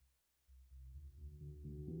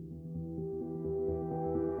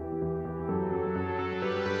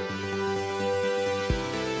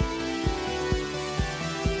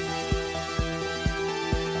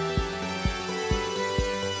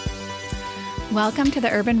Welcome to the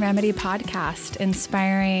Urban Remedy podcast,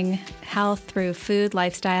 inspiring health through food,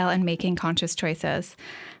 lifestyle, and making conscious choices.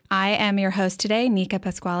 I am your host today, Nika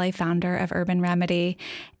Pasquale, founder of Urban Remedy,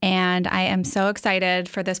 and I am so excited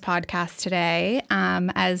for this podcast today.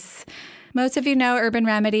 As most of you know, Urban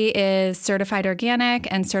Remedy is certified organic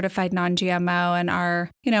and certified non-GMO,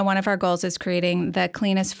 and one of our goals is creating the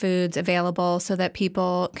cleanest foods available so that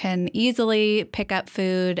people can easily pick up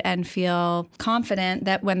food and feel confident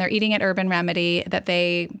that when they're eating at Urban Remedy, that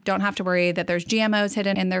they don't have to worry that there's GMOs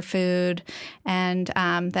hidden in their food and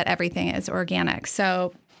that everything is organic.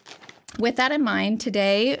 So with that in mind,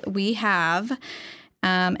 today we have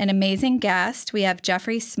an amazing guest. We have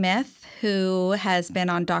Jeffrey Smith, who has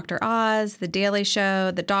been on Dr. Oz, The Daily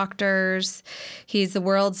Show, The Doctors. He's the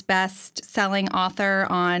world's best-selling author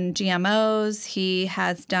on GMOs. He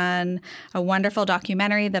has done a wonderful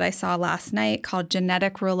documentary that I saw last night called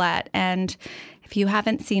Genetic Roulette. And if you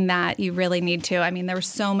haven't seen that, you really need to. I mean, there were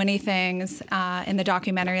so many things in the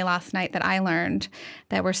documentary last night that I learned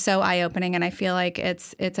that were so eye-opening, and I feel like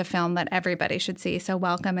it's a film that everybody should see. So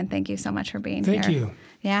welcome, and thank you so much for being here. Thank you.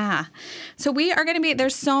 Yeah. So we are going to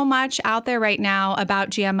there's so much out there right now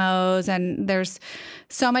about GMOs, and there's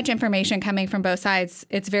so much information coming from both sides.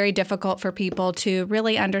 It's very difficult for people to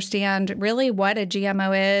really understand really what a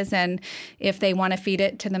GMO is and if they want to feed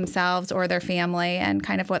it to themselves or their family and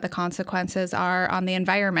kind of what the consequences are on the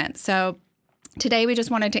environment. So today we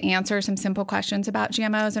just wanted to answer some simple questions about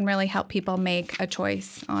GMOs and really help people make a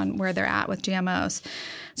choice on where they're at with GMOs.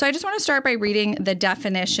 So I just want to start by reading the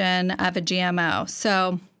definition of a GMO.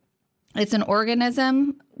 So it's an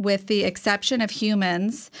organism, with the exception of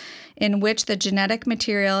humans, in which the genetic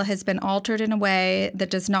material has been altered in a way that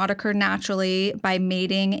does not occur naturally by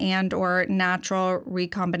mating and or natural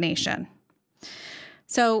recombination.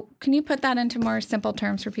 So can you put that into more simple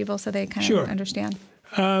terms for people so they kind of understand?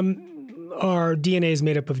 Our DNA is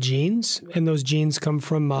made up of genes, and those genes come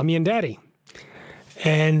from mommy and daddy.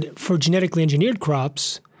 And for genetically engineered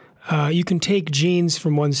crops, you can take genes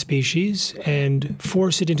from one species and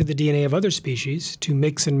force it into the DNA of other species to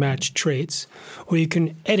mix and match traits, or you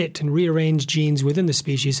can edit and rearrange genes within the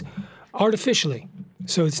species artificially.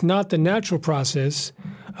 So it's not the natural process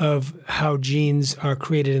of how genes are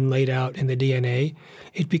created and laid out in the DNA.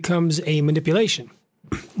 It becomes a manipulation.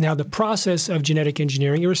 Now, the process of genetic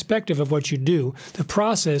engineering, irrespective of what you do, the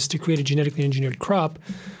process to create a genetically engineered crop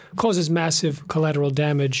causes massive collateral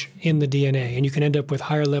damage in the DNA. And you can end up with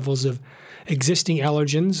higher levels of existing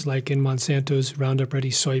allergens, like in Monsanto's Roundup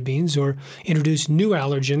Ready soybeans, or introduce new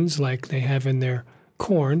allergens, like they have in their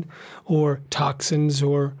corn, or toxins,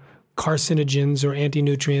 or carcinogens, or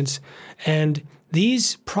anti-nutrients. And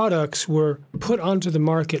these products were put onto the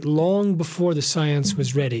market long before the science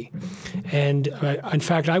was ready. And in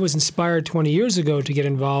fact, I was inspired 20 years ago to get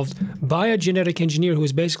involved by a genetic engineer who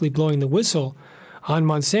was basically blowing the whistle on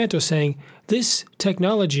Monsanto, saying this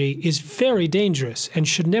technology is very dangerous and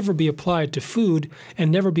should never be applied to food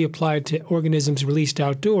and never be applied to organisms released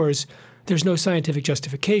outdoors. There's no scientific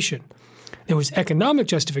justification. There was economic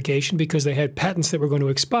justification because they had patents that were going to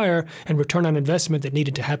expire and return on investment that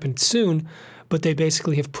needed to happen soon, but they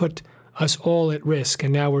basically have put us all at risk,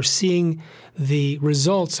 and now we're seeing the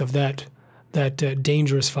results of that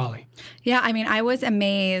dangerous folly. Yeah, I mean, I was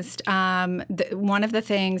amazed. One of the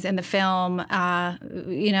things in the film,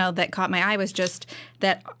 that caught my eye was just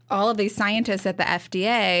that all of these scientists at the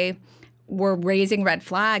FDA were raising red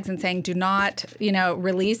flags and saying, do not,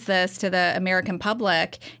 release this to the American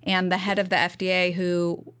public. And the head of the FDA,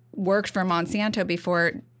 who worked for Monsanto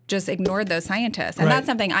before, just ignored those scientists. And that's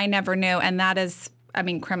something I never knew. And that is,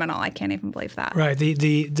 criminal. I can't even believe that. Right.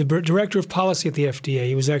 The director of policy at the FDA,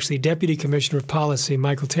 he was actually deputy commissioner of policy,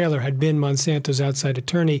 Michael Taylor, had been Monsanto's outside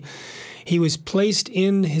attorney. He was placed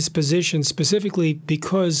in his position specifically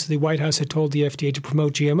because the White House had told the FDA to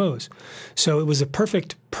promote GMOs. So it was a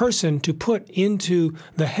perfect person to put into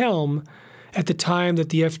the helm at the time that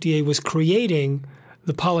the FDA was creating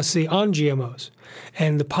the policy on GMOs.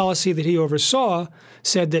 And the policy that he oversaw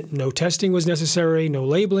said that no testing was necessary, no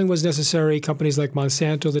labeling was necessary. Companies like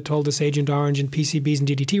Monsanto that told us Agent Orange and PCBs and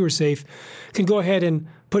DDT were safe can go ahead and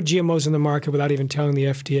put GMOs in the market without even telling the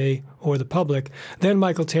FDA or the public. Then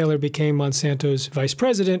Michael Taylor became Monsanto's vice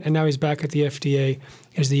president, and now he's back at the FDA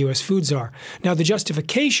as the U.S. food czar. Now, the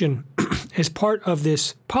justification as part of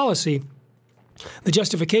this policy, the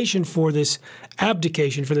justification for this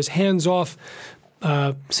abdication, for this hands-off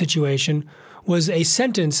situation, was a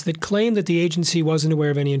sentence that claimed that the agency wasn't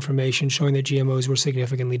aware of any information showing that GMOs were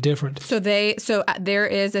significantly different. So there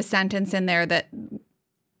is a sentence in there that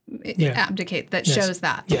abdicates, that shows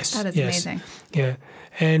that. Yes. That is amazing. Yeah.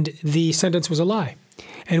 And the sentence was a lie.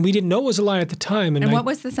 And we didn't know it was a lie at the time. And what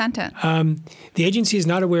was the sentence? The agency is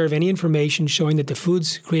not aware of any information showing that the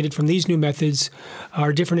foods created from these new methods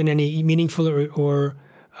are different in any meaningful or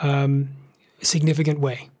significant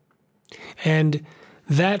way. And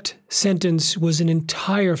that sentence was an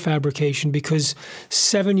entire fabrication because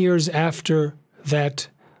 7 years after that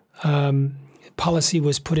policy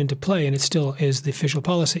was put into play, and it still is the official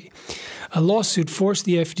policy, a lawsuit forced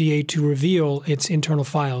the FDA to reveal its internal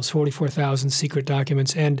files, 44,000 secret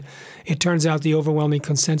documents, and it turns out the overwhelming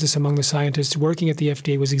consensus among the scientists working at the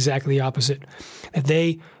FDA was exactly the opposite, that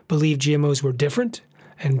they believed GMOs were different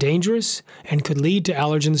and dangerous and could lead to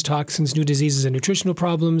allergens, toxins, new diseases and nutritional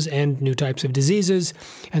problems, and new types of diseases,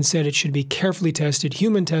 and said it should be carefully tested,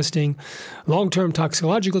 human testing, long-term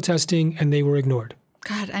toxicological testing, and they were ignored.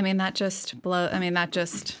 God, that just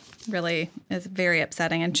really is very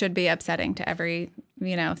upsetting and should be upsetting to every,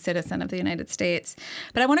 citizen of the United States.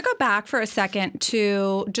 But I want to go back for a second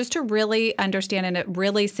to really understand in a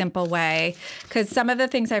really simple way, because some of the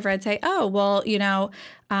things I've read say,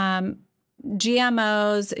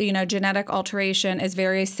 GMOs, genetic alteration is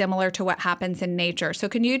very similar to what happens in nature. So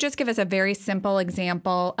can you just give us a very simple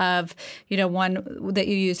example of, one that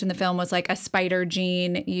you used in the film was like a spider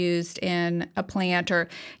gene used in a plant or,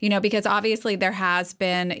 because obviously there has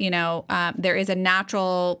been, there is a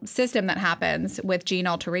natural system that happens with gene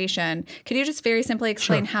alteration. Can you just very simply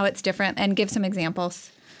explain how it's different and give some examples?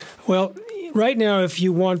 Well, right now, if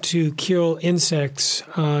you want to kill insects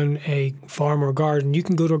on a farm or garden, you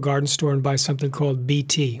can go to a garden store and buy something called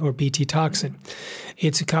BT or BT toxin.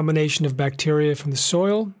 It's a combination of bacteria from the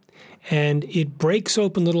soil, and it breaks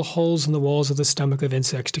open little holes in the walls of the stomach of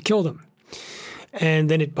insects to kill them. And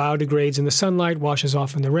then it biodegrades in the sunlight, washes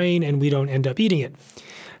off in the rain, and we don't end up eating it.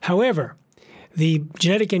 However, the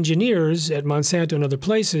genetic engineers at Monsanto and other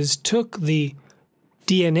places took the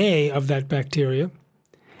DNA of that bacteria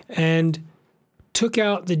and took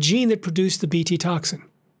out the gene that produced the BT toxin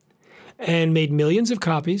and made millions of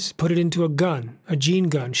copies, put it into a gun, a gene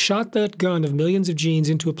gun, shot that gun of millions of genes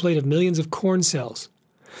into a plate of millions of corn cells,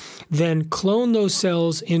 then cloned those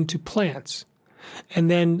cells into plants,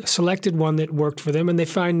 and then selected one that worked for them. And they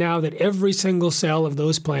find now that every single cell of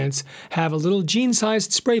those plants have a little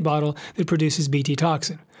gene-sized spray bottle that produces BT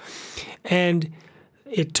toxin. And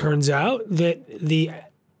it turns out that the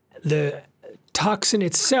toxin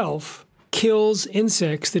itself kills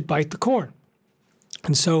insects that bite the corn.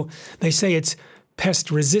 And so they say it's pest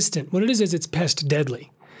resistant. What it is it's pest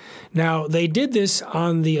deadly. Now, they did this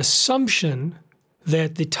on the assumption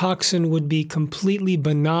that the toxin would be completely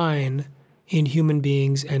benign in human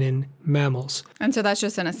beings and in mammals. And so that's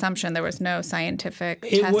just an assumption. There was no scientific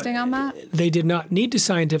testing on that? They did not need to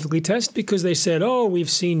scientifically test because they said, we've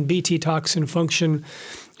seen BT toxin function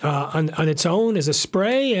on its own as a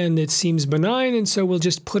spray, and it seems benign, and so we'll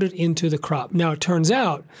just put it into the crop. Now, it turns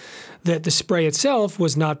out that the spray itself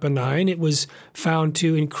was not benign. It was found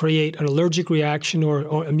to create an allergic reaction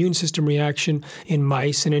or immune system reaction in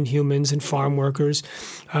mice and in humans and farm workers.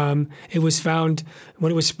 It was found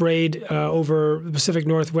when it was sprayed over the Pacific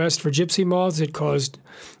Northwest for gypsy moths, it caused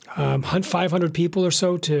 500 people or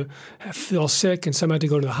so to feel sick, and some had to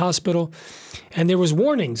go to the hospital. And there was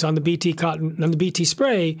warnings on the BT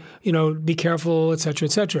spray, be careful, et cetera,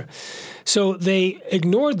 et cetera. So they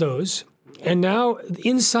ignored those. And now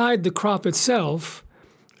inside the crop itself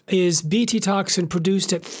is BT toxin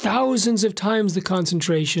produced at thousands of times the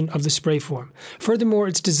concentration of the spray form. Furthermore,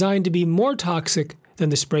 it's designed to be more toxic than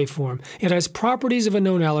the spray form. It has properties of a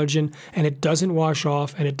known allergen, and it doesn't wash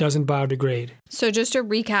off, and it doesn't biodegrade. So just to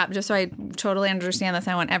recap, just so I totally understand this,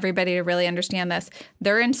 I want everybody to really understand this.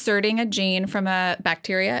 They're inserting a gene from a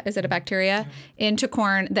bacteria, is it a bacteria, into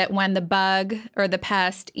corn that when the bug or the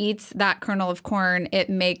pest eats that kernel of corn, it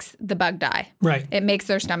makes the bug die. Right. It makes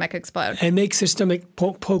their stomach explode. It makes their stomach,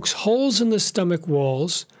 pokes holes in the stomach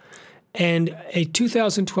walls. And a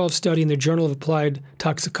 2012 study in the Journal of Applied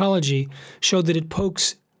Toxicology showed that it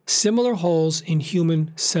pokes similar holes in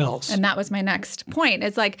human cells. And that was my next point.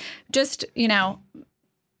 It's like just,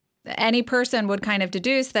 any person would kind of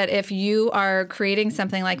deduce that if you are creating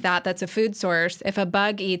something like that, that's a food source, if a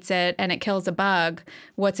bug eats it and it kills a bug,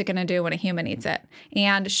 what's it going to do when a human eats it?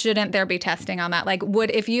 And shouldn't there be testing on that? Like,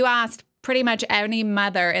 if you asked pretty much any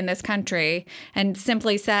mother in this country and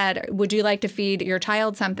simply said, would you like to feed your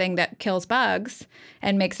child something that kills bugs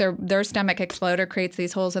and makes their stomach explode or creates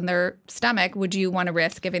these holes in their stomach, would you want to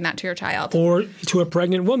risk giving that to your child? Or to a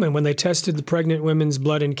pregnant woman. When they tested the pregnant women's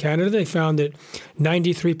blood in Canada, they found that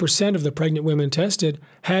 93% of the pregnant women tested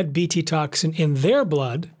had BT toxin in their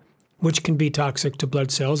blood, which can be toxic to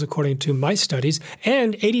blood cells, according to my studies,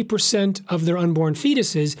 and 80% of their unborn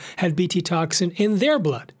fetuses had Bt toxin in their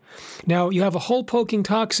blood. Now, you have a hole-poking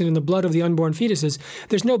toxin in the blood of the unborn fetuses.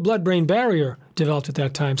 There's no blood-brain barrier developed at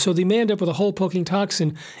that time, so they may end up with a hole-poking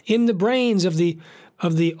toxin in the brains of the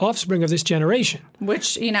offspring of this generation.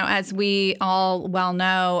 Which, as we all well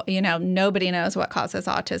know, nobody knows what causes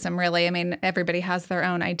autism, really. I mean, everybody has their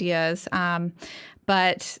own ideas.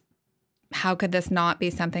 But how could this not be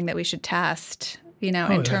something that we should test,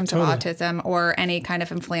 in terms of autism or any kind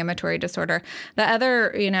of inflammatory disorder? The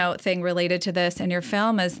other, thing related to this in your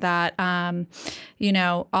film is that,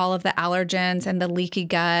 all of the allergens and the leaky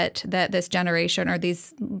gut that this generation or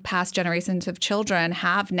these past generations of children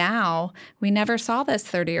have now, we never saw this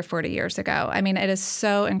 30 or 40 years ago. I mean, it is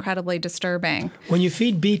so incredibly disturbing. When you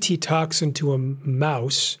feed Bt toxin to a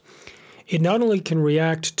mouse, it not only can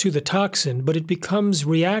react to the toxin, but it becomes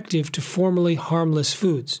reactive to formerly harmless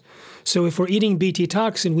foods. So if we're eating Bt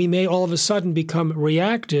toxin, we may all of a sudden become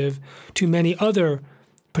reactive to many other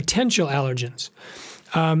potential allergens.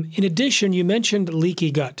 In addition, you mentioned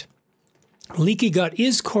leaky gut. Leaky gut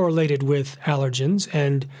is correlated with allergens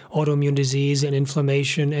and autoimmune disease and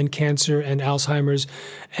inflammation and cancer and Alzheimer's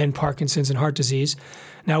and Parkinson's and heart disease.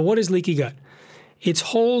 Now, what is leaky gut? It's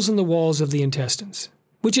holes in the walls of the intestines,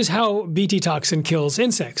 which is how Bt toxin kills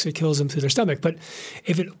insects. It kills them through their stomach. But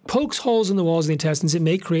if it pokes holes in the walls of the intestines, it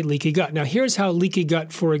may create leaky gut. Now, here's how leaky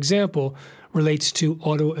gut, for example, relates to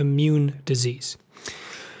autoimmune disease.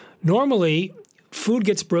 Normally, food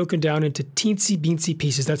gets broken down into teensy-beensy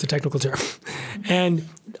pieces. That's a technical term. And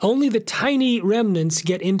only the tiny remnants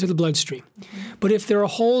get into the bloodstream. But if there are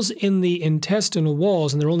holes in the intestinal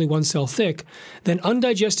walls and they're only 1 cell thick, then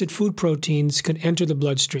undigested food proteins can enter the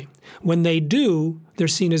bloodstream. When they do, they're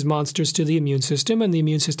seen as monsters to the immune system, and the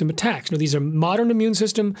immune system attacks. Now, these are modern immune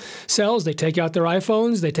system cells. They take out their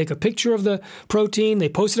iPhones, they take a picture of the protein, they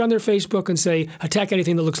post it on their Facebook and say, attack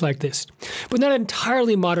anything that looks like this. But not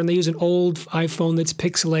entirely modern. They use an old iPhone that's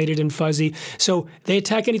pixelated and fuzzy. So they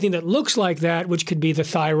attack anything that looks like that, which could be the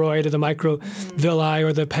thyroid or the microvilli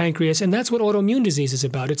or the pancreas. And that's what autoimmune disease is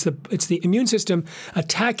about. It's the immune system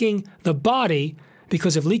attacking the body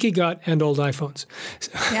because of leaky gut and old iPhones.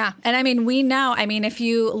 Yeah. And I mean, we know, if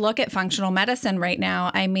you look at functional medicine right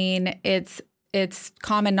now, it's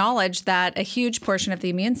common knowledge that a huge portion of the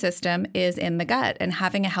immune system is in the gut, and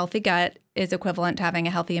having a healthy gut is equivalent to having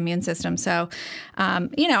a healthy immune system. So,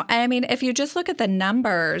 if you just look at the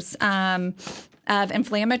numbers of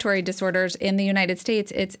inflammatory disorders in the United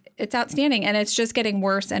States, it's outstanding, and it's just getting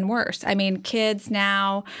worse and worse. I mean, kids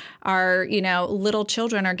now are, little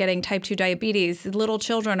children are getting type 2 diabetes. Little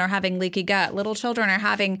children are having leaky gut. Little children are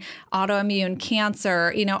having autoimmune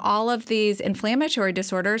cancer, all of these inflammatory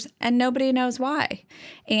disorders, and nobody knows why.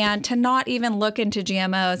 And to not even look into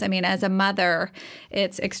GMOs, as a mother,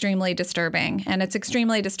 it's extremely disturbing. And it's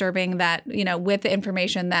extremely disturbing that, with the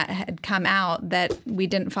information that had come out, that we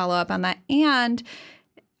didn't follow up on that. And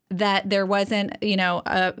that there wasn't,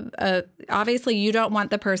 obviously you don't want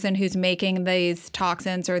the person who's making these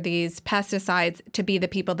toxins or these pesticides to be the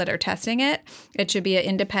people that are testing it. It should be an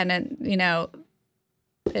independent,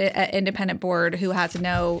 independent board who has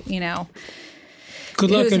no,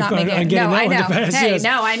 Good luck on getting that one to pass. Hey, yes.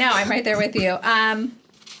 no, I know. I'm right there with you.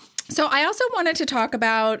 So I also wanted to talk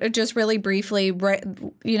about, just really briefly,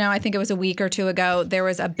 I think it was a week or two ago, there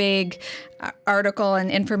was a big article and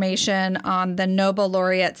information on the Nobel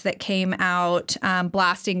laureates that came out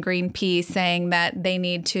blasting Greenpeace, saying that they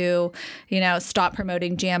need to, stop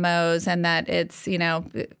promoting GMOs, and that it's, they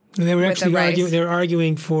were actually they were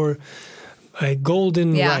arguing for a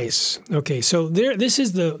golden rice. Okay, so this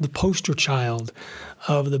is the poster child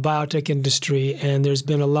of the biotech industry, and there's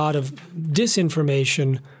been a lot of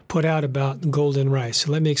disinformation put out about golden rice.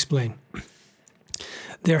 So let me explain.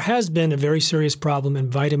 There has been a very serious problem in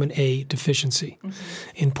vitamin A deficiency.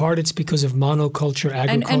 Mm-hmm. In part, it's because of monoculture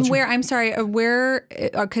agriculture. And where,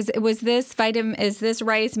 because is this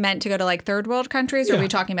rice meant to go to like third world countries, or are we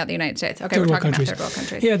talking about the United States? Okay, we're talking about third world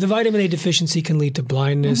countries. Yeah, the vitamin A deficiency can lead to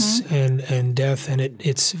blindness and death, and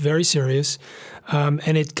it's very serious.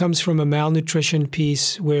 And it comes from a malnutrition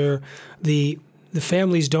piece where the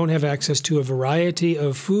families don't have access to a variety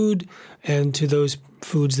of food and to those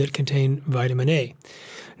foods that contain vitamin A.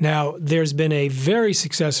 Now, there's been a very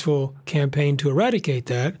successful campaign to eradicate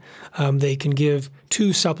that. They can give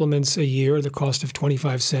 2 supplements a year at the cost of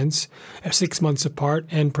 25 cents, 6 months apart,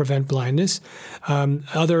 and prevent blindness.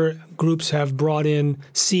 Other groups have brought in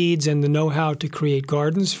seeds and the know-how to create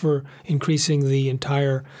gardens for increasing the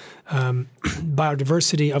entire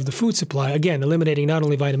biodiversity of the food supply, again, eliminating not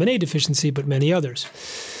only vitamin A deficiency, but many others.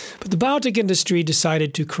 But the biotech industry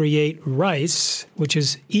decided to create rice, which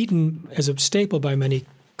is eaten as a staple by many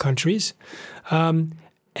countries, and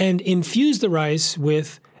infuse the rice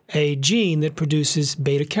with a gene that produces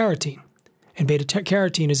beta-carotene. And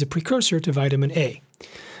beta-carotene is a precursor to vitamin A.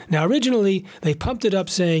 Now, originally, they pumped it up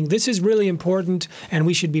saying, this is really important and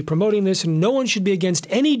we should be promoting this and no one should be against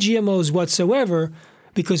any GMOs whatsoever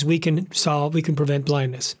because we can prevent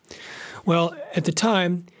blindness. Well, at the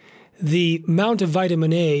time, the amount of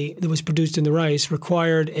vitamin A that was produced in the rice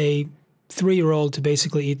required a 3-year-old to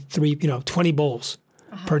basically eat 20 bowls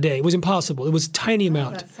per day. It was impossible. It was a tiny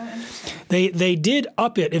amount. That's so interesting. They did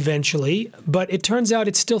up it eventually, but it turns out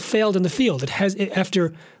it still failed in the field.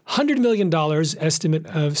 After $100 million estimate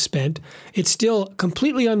of spent, it's still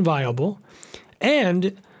completely unviable,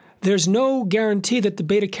 and there's no guarantee that the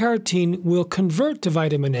beta-carotene will convert to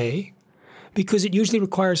vitamin A because it usually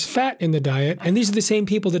requires fat in the diet, and these are the same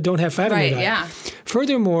people that don't have fat in their diet. Yeah.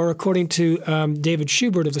 Furthermore, according to David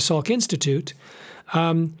Schubert of the Salk Institute,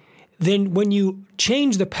 then when you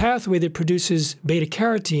change the pathway that produces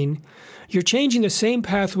beta-carotene, you're changing the same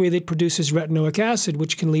pathway that produces retinoic acid,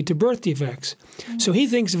 which can lead to birth defects. Mm-hmm. So he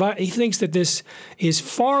thinks that this is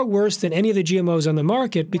far worse than any of the GMOs on the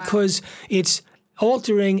market because it's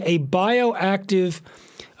altering a bioactive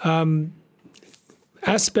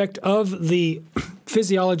aspect of the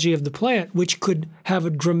physiology of the plant, which could have a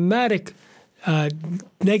dramatic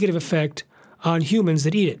negative effect on humans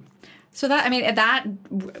that eat it. So that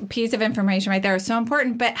piece of information right there is so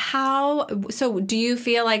important. But so do you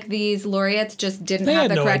feel like these laureates just didn't have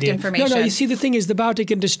the correct information? No, you see, the thing is the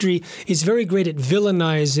biotech industry is very great at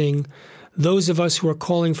villainizing those of us who are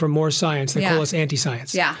calling for more science. They call us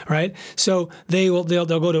anti-science. Yeah. Right? So they'll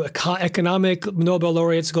go to economic Nobel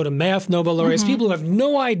laureates, go to math Nobel laureates, people who have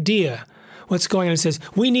no idea what's going on. It says,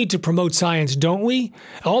 we need to promote science, don't we?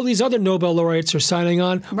 All these other Nobel laureates are signing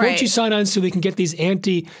on. Right. Won't you sign on so we can get these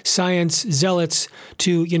anti-science zealots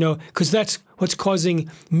to, because that's what's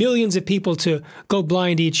causing millions of people to go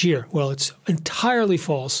blind each year. Well, it's entirely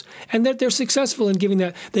false. And that they're successful in giving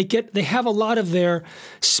that. They have a lot of their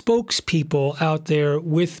spokespeople out there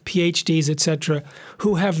with PhDs, et cetera,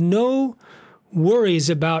 who have no worries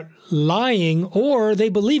about lying, or they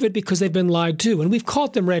believe it because they've been lied to. And we've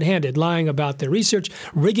caught them red-handed, lying about their research,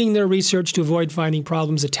 rigging their research to avoid finding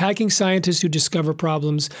problems, attacking scientists who discover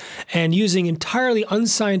problems, and using entirely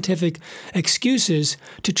unscientific excuses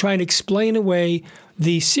to try and explain away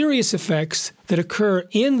the serious effects that occur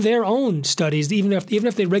in their own studies. Even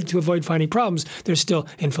if they rig to avoid finding problems, there's still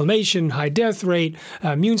inflammation, high death rate,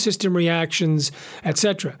 immune system reactions,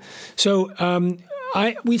 etc. So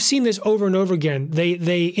we've seen this over and over again.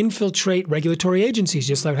 They infiltrate regulatory agencies,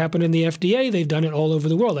 just like happened in the FDA. They've done it all over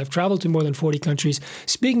the world. I've traveled to more than 40 countries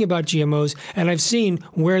speaking about GMOs, and I've seen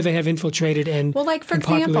where they have infiltrated and Well, like, for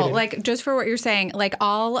example, like, just for what you're saying, like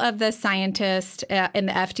all of the scientists in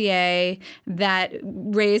the FDA that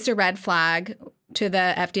raised a red flag to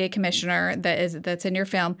the FDA commissioner that's in your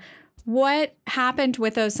film, what happened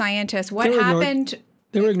with those scientists? What happened?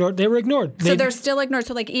 They were ignored. So they're still ignored.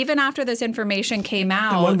 So, like, even after this information came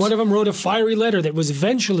out, one of them wrote a fiery letter that was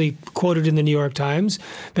eventually quoted in the New York Times,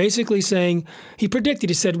 basically saying he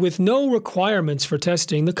said, with no requirements for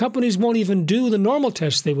testing, the companies won't even do the normal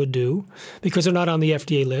tests they would do because they're not on the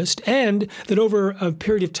FDA list, and that over a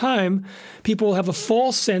period of time, people will have a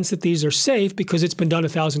false sense that these are safe because it's been done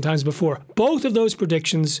 1,000 times before. Both of those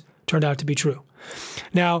predictions turned out to be true.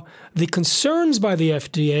 Now, the concerns by the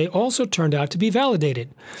FDA also turned out to be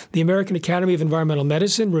validated. The American Academy of Environmental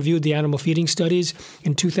Medicine reviewed the animal feeding studies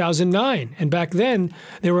in 2009, and back then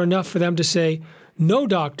there were enough for them to say no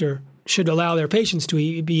doctor should allow their patients to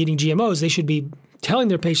be eating GMOs. They should be telling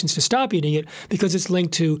their patients to stop eating it because it's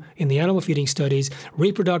linked to, in the animal feeding studies,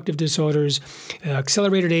 reproductive disorders,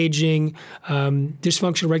 accelerated aging,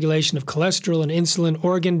 dysfunctional regulation of cholesterol and insulin,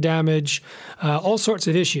 organ damage, all sorts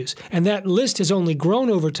of issues. And that list has only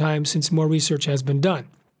grown over time since more research has been done.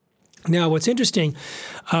 Now, what's interesting,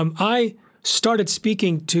 I started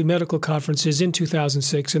speaking to medical conferences in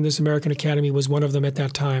 2006, and this American Academy was one of them at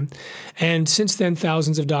that time. And since then,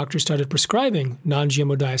 thousands of doctors started prescribing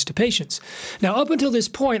non-GMO diets to patients. Now, up until this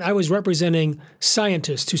point, I was representing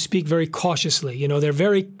scientists who speak very cautiously. They're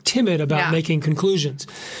very timid about making conclusions.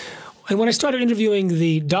 And when I started interviewing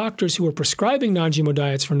the doctors who were prescribing non-GMO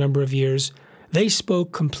diets for a number of years, they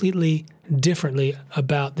spoke completely differently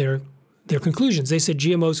about their conclusions. They said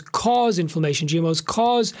GMOs cause inflammation, GMOs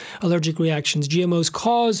cause allergic reactions, GMOs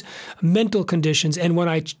cause mental conditions, and when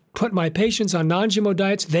I put my patients on non-GMO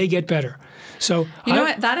diets, they get better. So you know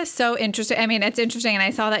what? That is so interesting. I mean, it's interesting, and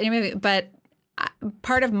I saw that in your movie, but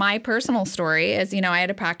part of my personal story is, I had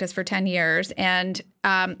a practice for 10 years. And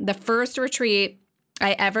the first retreat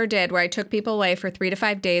I ever did where I took people away for 3 to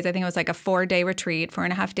 5 days, I think it was like a 4-day retreat,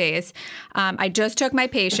 4.5 days. I just took my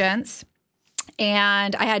patients.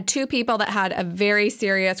 And I had 2 people that had a very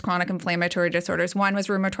serious chronic inflammatory disorders. One was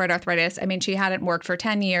rheumatoid arthritis. I mean, she hadn't worked for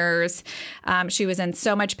 10 years. She was in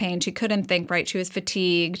so much pain. She couldn't think right. She was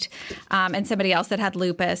fatigued. And somebody else that had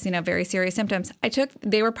lupus, very serious symptoms.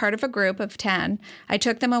 They were part of a group of 10. I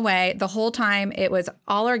took them away. The whole time it was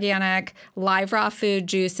all organic, live raw food,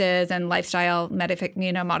 juices, and lifestyle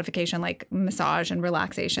modification like massage and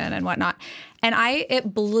relaxation and whatnot. And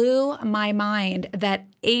it blew my mind that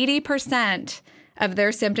 80% of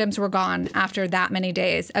their symptoms were gone after that many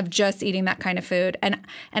days of just eating that kind of food. And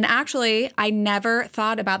actually, I never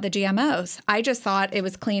thought about the GMOs. I just thought it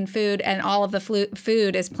was clean food, and all of the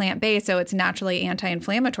food is plant-based, so it's naturally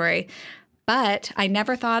anti-inflammatory. But I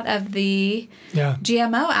never thought of the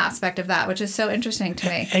GMO aspect of that, which is so interesting to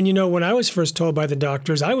me. And when I was first told by the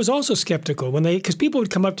doctors, I was also skeptical because people would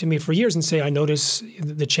come up to me for years and say, I notice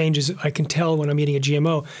the changes. I can tell when I'm eating a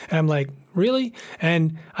GMO. And I'm like, really?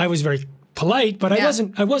 And I was very polite, but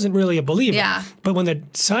I wasn't really a believer. Yeah. But when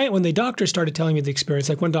the doctor started telling me the experience,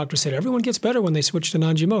 like one doctor said, everyone gets better when they switch to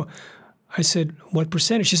non-GMO. I said, what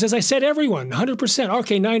percentage? She says, I said everyone, 100%.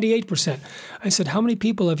 Okay, 98%. I said, how many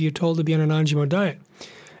people have you told to be on a non-GMO diet?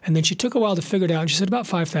 And then she took a while to figure it out, and she said about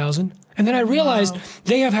 5,000. And then I realized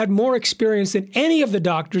they have had more experience than any of the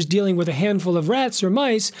doctors dealing with a handful of rats or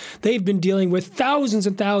mice. They've been dealing with thousands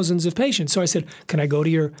and thousands of patients. So I said, can I go to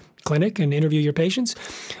your clinic and interview your patients?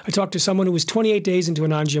 I talked to someone who was 28 days into a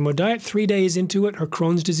non-GMO diet. 3 days into it, her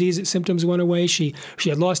Crohn's disease symptoms went away. She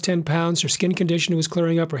had lost 10 pounds. Her skin condition was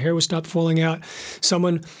clearing up. Her hair was stopped falling out.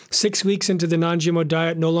 Someone 6 weeks into the non-GMO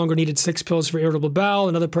diet no longer needed 6 pills for irritable bowel.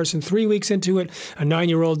 Another person 3 weeks into it. A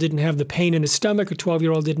 9-year-old didn't have the pain in his stomach. A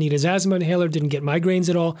 12-year-old didn't need his asthma inhaler, didn't get migraines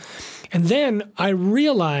at all. And then I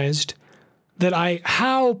realized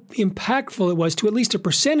how impactful it was to at least a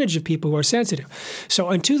percentage of people who are sensitive.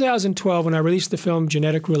 So in 2012, when I released the film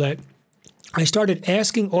Genetic Roulette, I started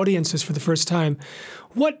asking audiences for the first time,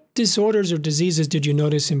 what disorders or diseases did you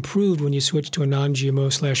notice improved when you switched to a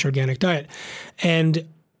non-GMO/organic diet? And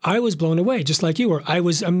I was blown away, just like you were. I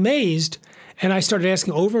was amazed. And I started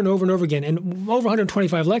asking over and over and over again, and over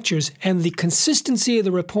 125 lectures, and the consistency of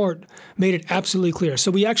the report made it absolutely clear.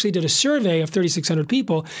 So we actually did a survey of 3,600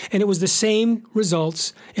 people, and it was the same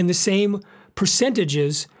results and the same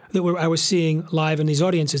percentages that I was seeing live in these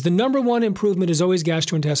audiences. The number one improvement is always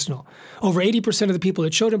gastrointestinal. Over 80% of the people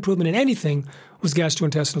that showed improvement in anything was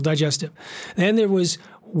gastrointestinal, digestive. Then there was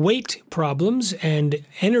weight problems and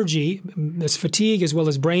energy, that's fatigue as well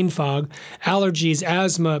as brain fog, allergies,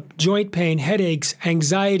 asthma, joint pain, headaches,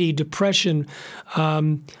 anxiety, depression,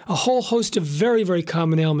 a whole host of very, very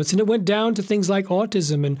common ailments. And it went down to things like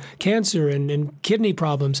autism and cancer and kidney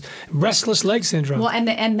problems, restless leg syndrome. Well,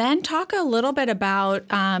 and then talk a little bit about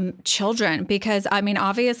children, because,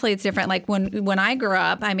 obviously it's different. Like when I grew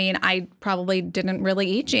up, I probably didn't really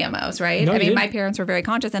eat GMOs, right? No, my parents were very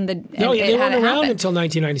conscious, and they weren't around until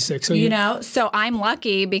 1996. So so I'm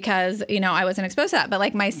lucky because I wasn't exposed to that. But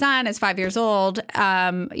like my son is 5 years old.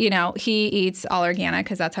 He eats all organic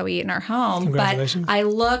because that's how we eat in our home. Congratulations. But I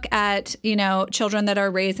look at children that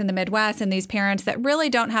are raised in the Midwest and these parents that really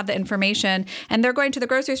don't have the information, and they're going to the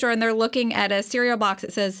grocery store and they're looking at a cereal box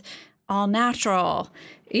that says all natural.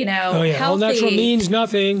 Healthy. All natural means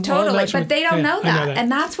nothing. Totally, but they don't know that. I know that. And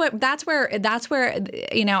that's where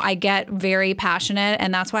I get very passionate,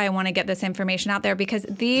 and that's why I want to get this information out there, because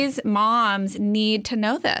these moms need to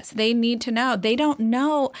know this. They need to know. They don't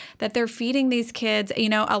know that they're feeding these kids.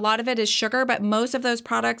 A lot of it is sugar, but most of those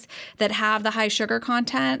products that have the high sugar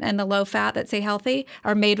content and the low fat that say healthy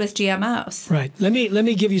are made with GMOs. Right. Let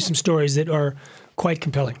me give you some stories that are quite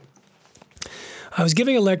compelling. I was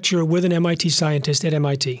giving a lecture with an MIT scientist at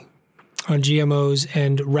MIT on GMOs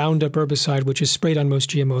and Roundup herbicide, which is sprayed on most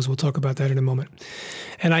GMOs. We'll talk about that in a moment.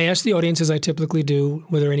 And I asked the audience, as I typically do,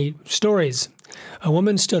 were there any stories? A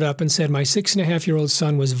woman stood up and said, my 6.5-year-old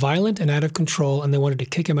son was violent and out of control, and they wanted to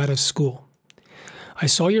kick him out of school. I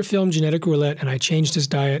saw your film, Genetic Roulette, and I changed his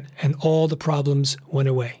diet, and all the problems went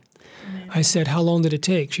away. I said, how long did it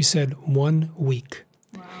take? She said, 1 week.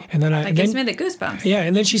 And then that gives me the goosebumps. Yeah,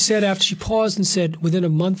 and then she said, after she paused and said, within a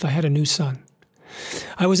month, I had a new son.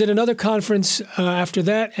 I was at another conference after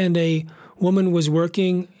that, and a woman was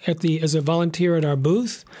working as a volunteer at our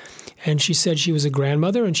booth, and she said she was a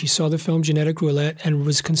grandmother, and she saw the film Genetic Roulette and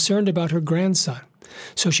was concerned about her grandson.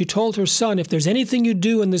 So she told her son, if there's anything you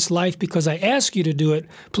do in this life because I ask you to do it,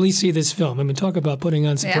 please see this film. I mean, talk about putting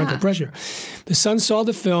on some parental pressure. The son saw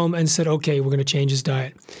the film and said, okay, we're going to change his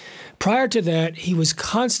diet. Prior to that, he was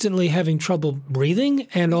constantly having trouble breathing,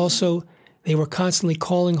 and also they were constantly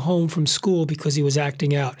calling home from school because he was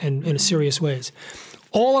acting out in serious ways.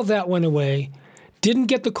 All of that went away, didn't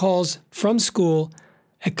get the calls from school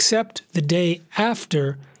except the day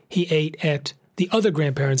after he ate at the other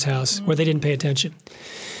grandparents' house where they didn't pay attention.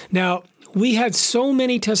 Now, we had so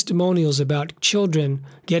many testimonials about children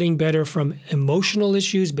getting better from emotional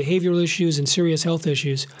issues, behavioral issues, and serious health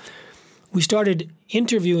issues. We started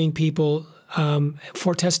interviewing people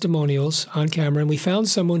for testimonials on camera, and we found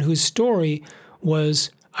someone whose story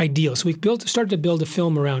was ideal. So we started to build a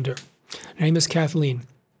film around her. Her name is Kathleen,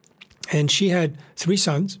 and she had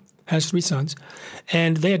has 3 sons,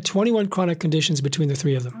 and they had 21 chronic conditions between the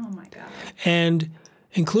 3 of them. Oh my God. And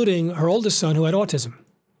including her oldest son who had autism.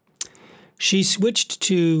 She switched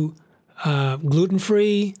to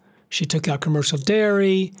gluten-free. She took out commercial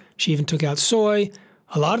dairy. She even took out soy.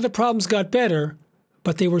 A lot of the problems got better,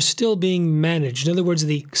 but they were still being managed. In other words,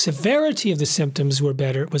 the severity of the symptoms was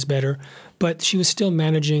better, but she was still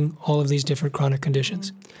managing all of these different chronic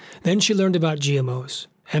conditions. Then she learned about GMOs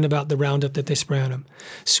and about the Roundup that they spray on them.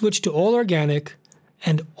 Switched to all organic,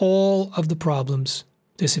 and all of the problems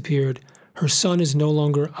disappeared. Her son is no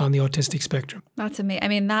longer on the autistic spectrum. That's amazing. I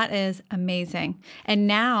mean, that is amazing. And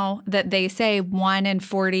now that they say 1 in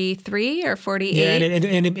 43 or 48. Yeah,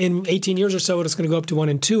 and in 18 years or so, it's going to go up to 1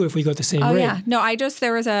 in 2 if we go at the same rate. Yeah. No,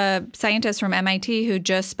 there was a scientist from MIT who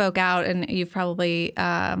just spoke out, and you probably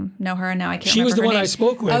know her, and now I can't remember She was the her one name. I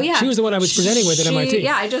spoke with. Oh, yeah. She was the one I was presenting with at MIT.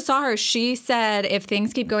 Yeah, I just saw her. She said if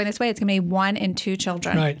things keep going this way, it's going to be 1 in 2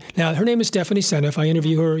 children. Right. Now, her name is Stephanie Seneff. I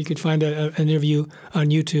interview her. You could find an interview on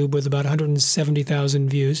YouTube with about 170,000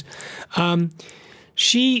 views.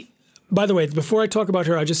 She, by the way, before I talk about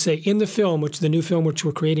her, I'll just say in the film, the new film which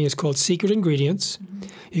we're creating is called Secret Ingredients. Mm-hmm.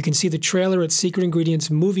 You can see the trailer at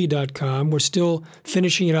secretingredientsmovie.com. We're still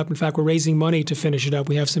finishing it up. In fact, we're raising money to finish it up.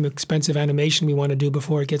 We have some expensive animation we want to do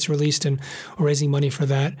before it gets released, and we're raising money for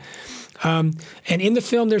that. And in the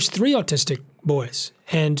film, there's 3 autistic boys,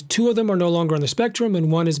 and 2 of them are no longer on the spectrum, and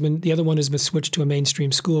the other one has been switched to a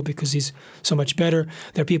mainstream school because he's so much better.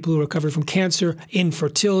 There are people who recovered from cancer,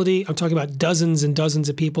 infertility. I'm talking about dozens and dozens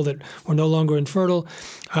of people that were no longer infertile.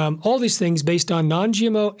 All these things based on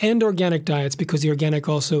non-GMO and organic diets, because the organic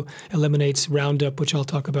also eliminates Roundup, which I'll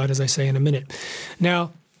talk about, as I say, in a minute.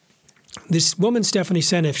 Now, this woman, Stephanie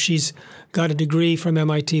Seneff, she's got a degree from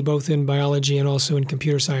MIT both in biology and also in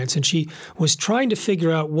computer science, and she was trying to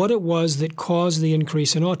figure out what it was that caused the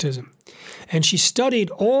increase in autism. And she studied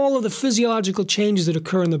all of the physiological changes that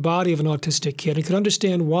occur in the body of an autistic kid and could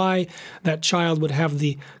understand why that child would have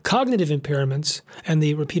the cognitive impairments and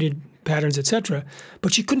the repeated patterns, etc.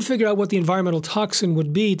 But she couldn't figure out what the environmental toxin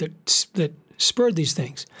would be that spurred these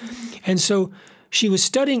things. And so she was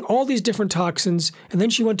studying all these different toxins, and then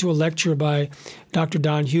she went to a lecture by Dr.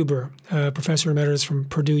 Don Huber, professor emeritus from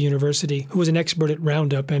Purdue University, who was an expert at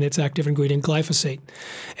Roundup and its active ingredient glyphosate.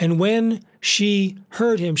 And when she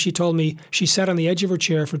heard him, she told me she sat on the edge of her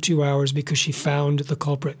chair for 2 hours because she found the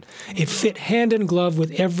culprit. It fit hand in glove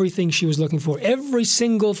with everything she was looking for. Every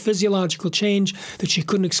single physiological change that she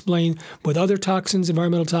couldn't explain with other toxins,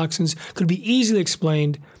 environmental toxins, could be easily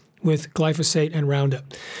explained with glyphosate and Roundup.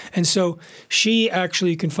 And so she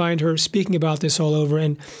actually, you can find her speaking about this all over.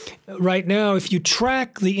 And right now, if you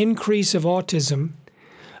track the increase of autism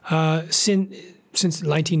since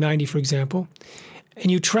 1990, for example,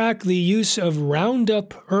 and you track the use of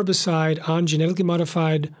Roundup herbicide on genetically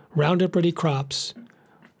modified Roundup-ready crops,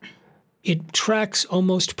 it tracks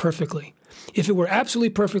almost perfectly. If it were absolutely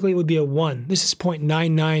perfectly, it would be a 1. This is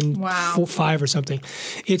 0.9945 or something.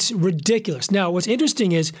 It's ridiculous. Now, what's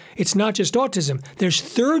interesting is it's not just autism. There's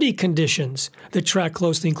 30 conditions that track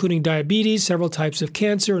closely, including diabetes, several types of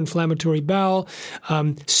cancer, inflammatory bowel,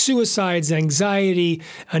 suicides, anxiety,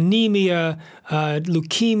 anemia,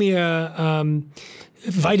 leukemia,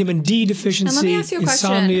 vitamin D deficiency, and let me ask you a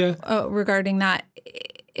insomnia. Question regarding that.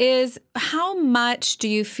 Is how much do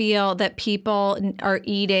you feel that people are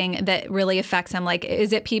eating that really affects them? Like,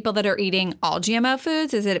 is it people that are eating all GMO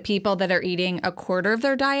foods? Is it people that are eating a quarter of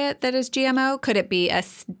their diet that is GMO? Could it be a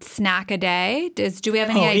snack a day? Do we have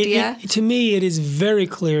any idea? To me, it is very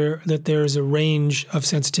clear that there is a range of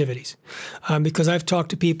sensitivities because I've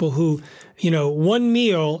talked to people who, one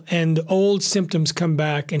meal and old symptoms come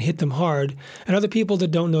back and hit them hard, and other people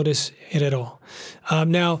that don't notice it at all.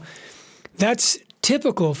 Now, that's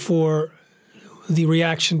typical for the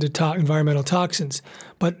reaction to environmental toxins.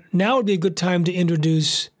 But now would be a good time to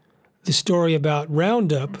introduce the story about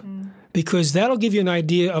Roundup, because that'll give you an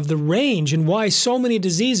idea of the range and why so many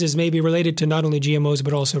diseases may be related to not only GMOs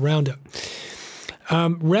but also Roundup.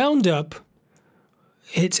 Roundup,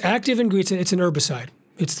 its active ingredient, it's an herbicide.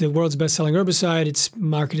 It's the world's best-selling herbicide. It's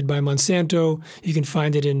marketed by Monsanto. You can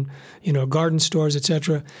find it in, garden stores,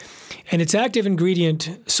 etc. And its active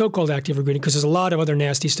ingredient, so-called active ingredient, because there's a lot of other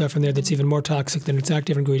nasty stuff in there that's even more toxic than its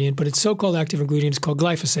active ingredient, but its so-called active ingredient is called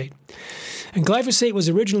glyphosate. And glyphosate was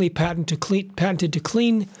originally patented to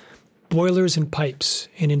clean boilers and pipes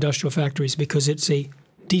in industrial factories because it's a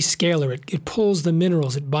descaler. It pulls the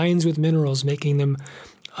minerals. It binds with minerals, making them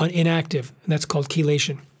inactive. And that's called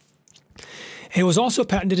chelation. And it was also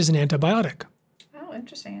patented as an antibiotic. Oh,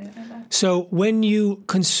 interesting. I didn't know that. So when you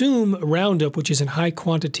consume Roundup, which is in high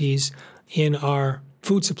quantities in our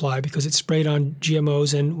food supply because it's sprayed on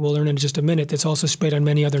GMOs, and we'll learn in just a minute, that's also sprayed on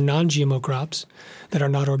many other non-GMO crops that are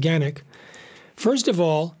not organic. First of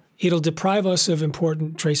all, it'll deprive us of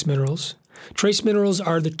important trace minerals. Trace minerals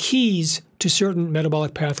are the keys to certain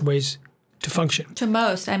metabolic pathways to function. To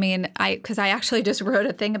most. Because I actually just wrote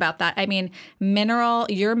a thing about that.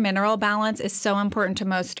 Your mineral balance is so important to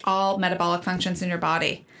most all metabolic functions in your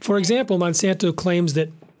body. For example, Monsanto claims that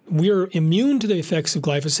we're immune to the effects of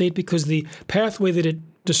glyphosate because the pathway that it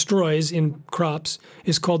destroys in crops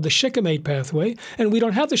is called the shikimate pathway, and we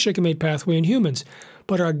don't have the shikimate pathway in humans,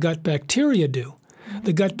 but our gut bacteria do.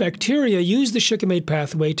 The gut bacteria use the shikimate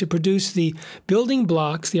pathway to produce the building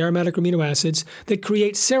blocks, the aromatic amino acids, that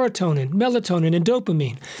create serotonin, melatonin, and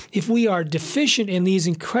dopamine. If we are deficient in these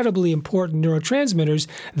incredibly important neurotransmitters,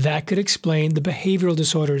 that could explain the behavioral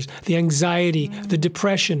disorders, the anxiety, the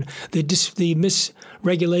depression, the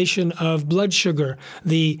misregulation of blood sugar,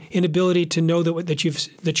 the inability to know that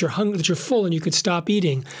you're full and you could stop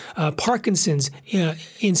eating, Parkinson's,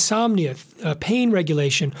 insomnia, pain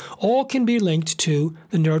regulation, all can be linked to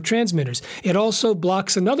the neurotransmitters. It also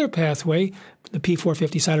blocks another pathway, the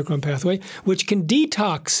P450 cytochrome pathway, which can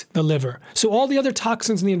detox the liver. So all the other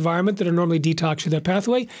toxins in the environment that are normally detoxed through that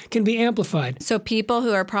pathway can be amplified. So people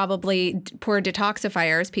who are probably poor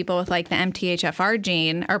detoxifiers, people with like the MTHFR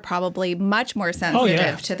gene, are probably much more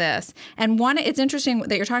sensitive to this. And it's interesting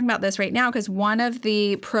that you're talking about this right now because one of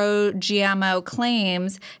the pro-GMO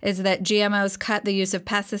claims is that GMOs cut the use of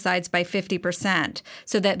pesticides by 50%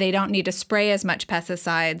 so that they don't need to spray as much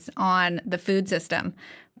pesticides on the food system.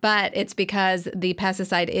 But it's because the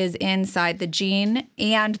pesticide is inside the gene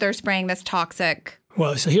and they're spraying this toxic.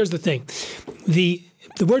 Well, so here's the thing. The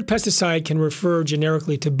word pesticide can refer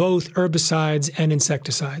generically to both herbicides and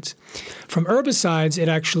insecticides. From herbicides, it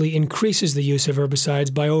actually increases the use of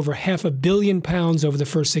herbicides by over 500 million pounds over the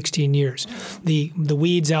first 16 years. The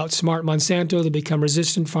weeds outsmart Monsanto. They become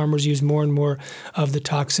resistant. Farmers use more and more of the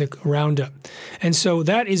toxic Roundup. And so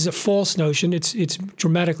that is a false notion. It's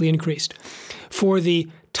dramatically increased. For the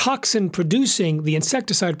toxin-producing, the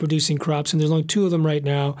insecticide-producing crops, and there's only two of them right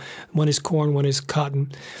now. One is corn, one is cotton.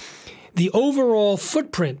 The overall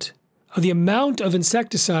footprint of the amount of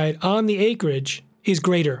insecticide on the acreage is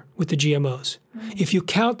greater with the GMOs. If you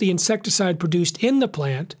count the insecticide produced in the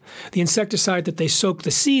plant, the insecticide that they soak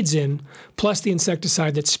the seeds in, plus the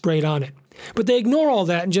insecticide that's sprayed on it. But they ignore all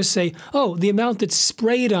that and just say, the amount that's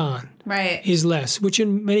sprayed on is less, which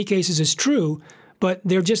in many cases is true. But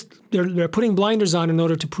they're putting blinders on in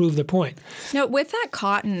order to prove the point. Now, with that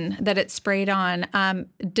cotton that it's sprayed on,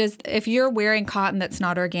 if you're wearing cotton that's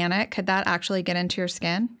not organic, could that actually get into your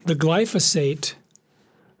skin? The glyphosate,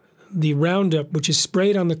 the Roundup, which is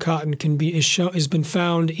sprayed on the cotton, has been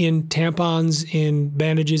found in tampons, in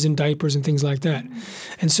bandages, in diapers, and things like that.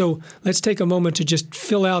 And so let's take a moment to just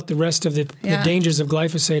fill out the rest of the dangers of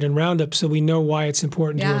glyphosate and Roundup so we know why it's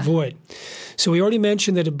important to avoid. So we already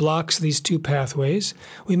mentioned that it blocks these two pathways.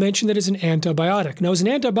 We mentioned that it's an antibiotic. Now, as an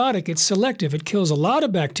antibiotic, it's selective. It kills a lot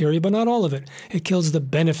of bacteria, but not all of it. It kills the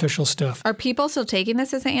beneficial stuff. Are people still taking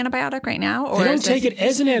this as an antibiotic right now? Or they don't take it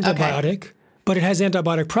as an antibiotic. Okay. But it has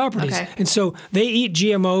antibiotic properties. Okay. And so they eat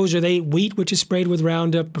GMOs or they eat wheat, which is sprayed with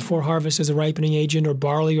Roundup before harvest as a ripening agent, or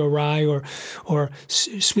barley or rye or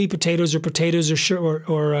sweet potatoes or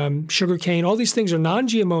sugar cane. All these things are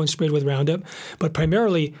non-GMO and sprayed with Roundup. But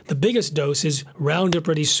primarily the biggest dose is Roundup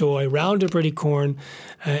Ready soy, Roundup Ready corn,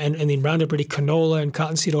 and then Roundup Ready canola and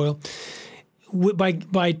cottonseed oil.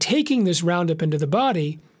 By taking this Roundup into the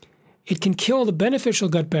body, it can kill the beneficial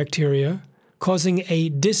gut bacteria, causing a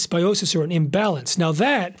dysbiosis or an imbalance. Now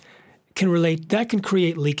that can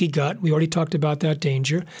create leaky gut. We already talked about that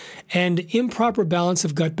danger. And improper balance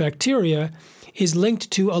of gut bacteria is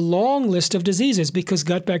linked to a long list of diseases because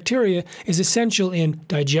gut bacteria is essential in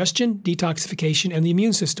digestion, detoxification, and the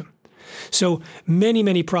immune system. So many,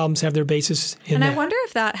 many problems have their basis in and that. I wonder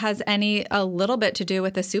if that has a little bit to do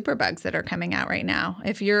with the superbugs that are coming out right now.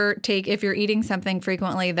 If you're eating something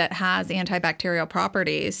frequently that has antibacterial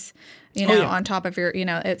properties, on top of your,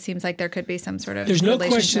 it seems like there could be some sort of There's no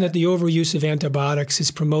question that the overuse of antibiotics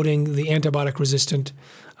is promoting the antibiotic-resistant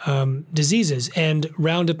diseases. And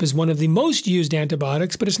Roundup is one of the most used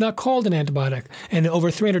antibiotics, but it's not called an antibiotic. And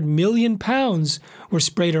over 300 million pounds were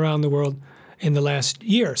sprayed around the world in the last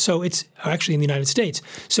year. So it's actually in the United States.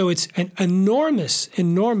 So it's an enormous,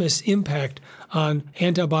 enormous impact on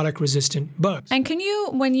antibiotic-resistant bugs. And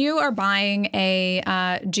when you are buying a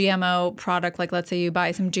GMO product, like let's say you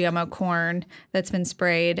buy some GMO corn that's been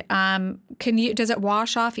sprayed, does it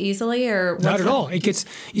wash off easily or? Not at all. It gets.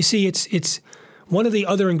 You see, it's one of the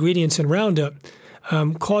other ingredients in Roundup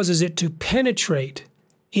causes it to penetrate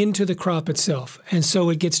into the crop itself, and so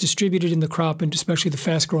it gets distributed in the crop, and especially the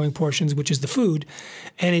fast-growing portions, which is the food,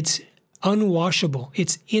 and it's unwashable.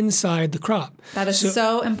 It's inside the crop. That is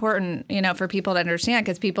so important, for people to understand,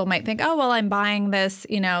 because people might think, oh, well, I'm buying this,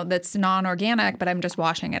 that's non-organic, but I'm just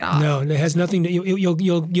washing it off. No, it has nothing to.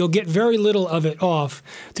 You'll get very little of it off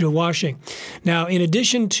through washing. Now, in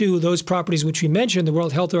addition to those properties which we mentioned, the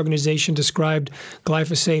World Health Organization described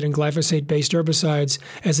glyphosate and glyphosate-based herbicides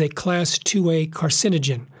as a Class 2A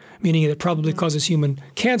carcinogen, meaning it probably causes human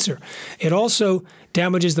cancer. It also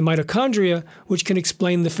damages the mitochondria, which can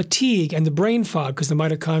explain the fatigue and the brain fog, because the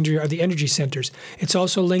mitochondria are the energy centers. It's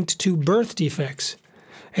also linked to birth defects.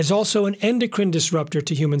 It's also an endocrine disruptor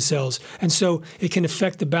to human cells, and so it can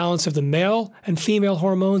affect the balance of the male and female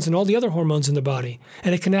hormones and all the other hormones in the body.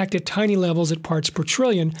 And it can act at tiny levels at parts per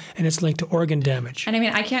trillion, and it's linked to organ damage. And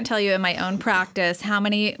I can't tell you in my own practice how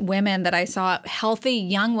many women that I saw, healthy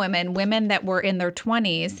young women that were in their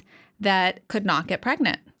 20s, that could not get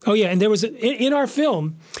pregnant. Oh, yeah. And there was in our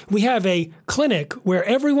film, we have a clinic where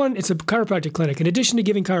it's a chiropractic clinic. In addition to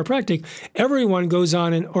giving chiropractic, everyone goes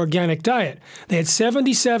on an organic diet. They had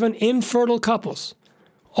 77 infertile couples,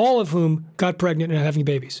 all of whom got pregnant and are having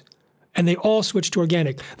babies. And they all switched to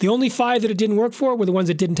organic. The only 5 that it didn't work for were the ones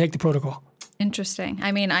that didn't take the protocol. Interesting.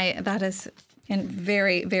 That is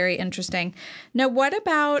very, very interesting. Now, what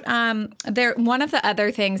about one of the other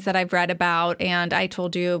things that I've read about, and I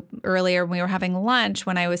told you earlier when we were having lunch,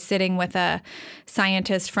 when I was sitting with a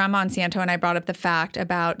scientist from Monsanto, and I brought up the fact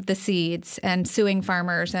about the seeds and suing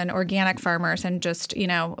farmers and organic farmers and just,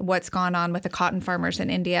 what's gone on with the cotton farmers in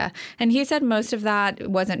India. And he said most of that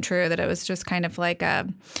wasn't true, that it was just kind of like a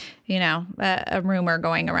rumor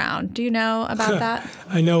going around. Do you know about that?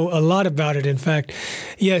 I know a lot about it, in fact.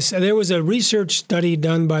 Yes, there was a research study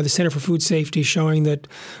done by the Center for Food Safety showing that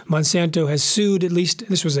Monsanto has sued, at least,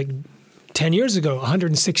 this was like 10 years ago,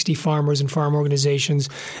 160 farmers and farm organizations,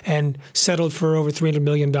 and settled for over $300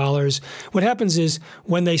 million. What happens is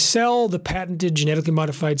when they sell the patented genetically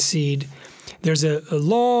modified seed, there's a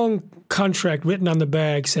long contract written on the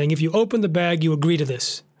bag saying, if you open the bag, you agree to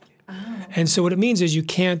this. And so what it means is you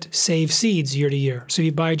can't save seeds year to year. So if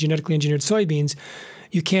you buy genetically engineered soybeans,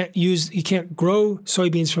 you can't grow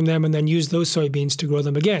soybeans from them and then use those soybeans to grow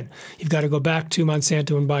them again. You've got to go back to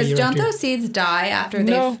Monsanto and buy year after year. Don't those seeds die after they've...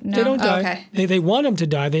 No, they don't die. Okay. They want them to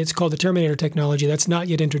die. It's called the Terminator technology. That's not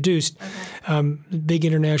yet introduced. Okay. Big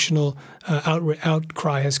international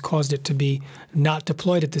outcry has caused it to be not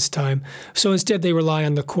deployed at this time. So instead they rely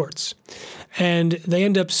on the courts. And they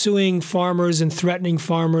end up suing farmers and threatening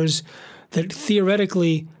farmers that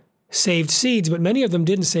theoretically saved seeds, but many of them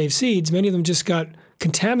didn't save seeds. Many of them just got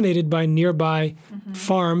contaminated by nearby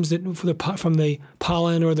farms from the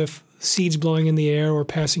pollen or the seeds blowing in the air or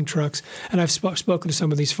passing trucks. And I've spoken to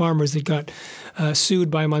some of these farmers that got sued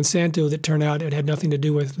by Monsanto that turned out it had nothing to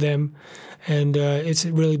do with them. And it's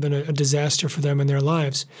really been a disaster for them in their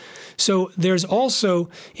lives. So there's also,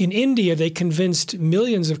 in India, they convinced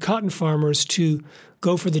millions of cotton farmers to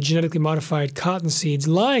go for the genetically modified cotton seeds,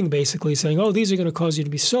 lying basically, saying, "Oh, these are going to cause you to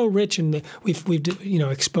be so rich," and we've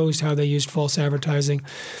exposed how they used false advertising.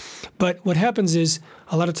 But what happens is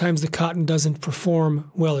a lot of times the cotton doesn't perform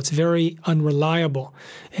well. It's very unreliable,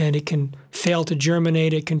 and it can fail to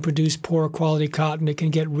germinate. It can produce poor quality cotton. It can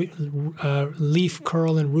get leaf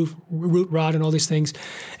curl and root rot and all these things.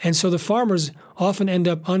 And so the farmers often end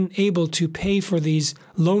up unable to pay for these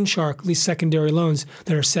loan shark, these secondary loans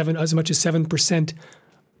that are as much as 7%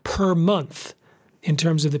 per month in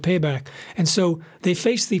terms of the payback. And so they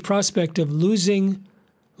face the prospect of losing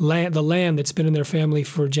the land that's been in their family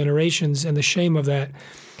for generations and the shame of that.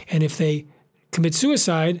 And if they commit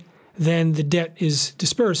suicide, then the debt is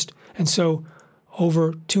dispersed. And so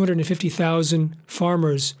over 250,000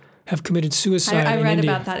 farmers have committed suicide I in read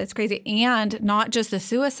India. about that. It's crazy. And not just the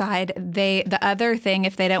suicide, the other thing,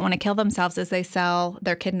 if they don't want to kill themselves, is they sell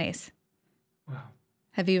their kidneys. Wow.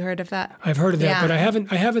 Have you heard of that? I've heard of that, Yeah. but I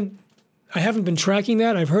haven't been tracking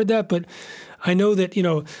that. I've heard that, but I know that,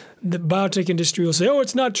 the biotech industry will say, oh,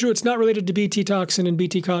 it's not true. It's not related to Bt toxin and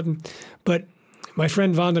Bt cotton. But my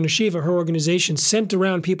friend Vandana Shiva, her organization, sent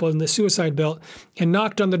around people in the suicide belt and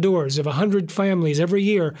knocked on the doors of 100 families every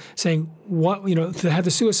year saying, what, that had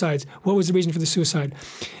the suicides, what was the reason for the suicide?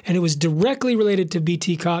 And it was directly related to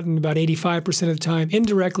Bt cotton about 85% of the time,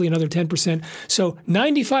 indirectly another 10%. So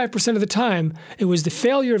 95% of the time, it was the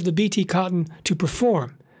failure of the Bt cotton to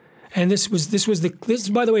perform. And this,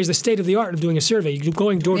 by the way, is the state of the art of doing a survey. You're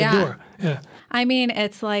going door to door. Yeah. I mean,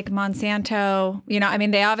 it's like Monsanto,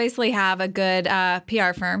 they obviously have a good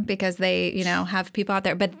PR firm because they, have people out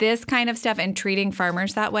there. But this kind of stuff and treating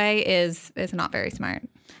farmers that way is not very smart.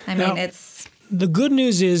 The good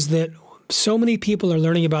news is that so many people are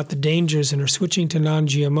learning about the dangers and are switching to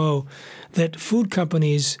non-GMO that food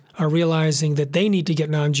companies are realizing that they need to get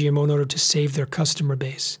non-GMO in order to save their customer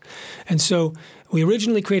base. And so we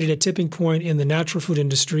originally created a tipping point in the natural food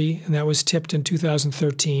industry, and that was tipped in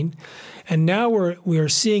 2013. And now we are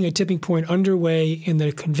seeing a tipping point underway in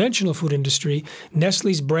the conventional food industry.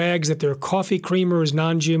 Nestle's brags that their coffee creamer is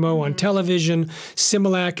non-GMO on television.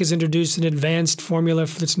 Similac has introduced an advanced formula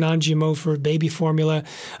that's non-GMO for baby formula.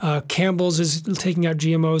 Campbell's is taking out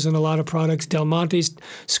GMOs in a lot of products. Del Monte's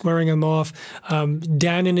squaring them off.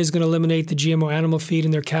 Dannon is going to eliminate the GMO animal feed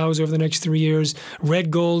in their cows over the next 3 years.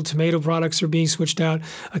 Red Gold tomato products are being switched out.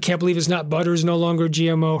 I can't believe it's not butter is no longer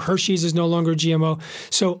GMO. Hershey's is no longer GMO.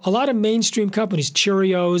 So a lot of mainstream companies,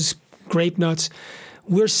 Cheerios, Grape Nuts,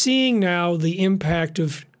 we're seeing now the impact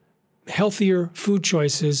of healthier food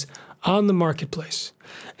choices on the marketplace.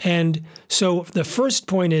 And so the first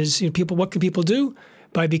point is, what can people do?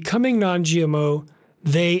 By becoming non-GMO,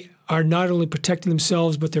 they are not only protecting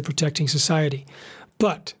themselves, but they're protecting society.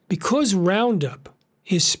 But because Roundup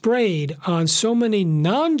is sprayed on so many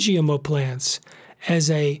non-GMO plants as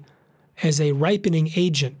a ripening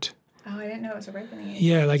agent. Oh, I didn't know it was a ripening agent.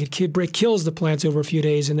 Yeah, like it kills the plants over a few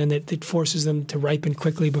days, and then it forces them to ripen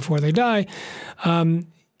quickly before they die.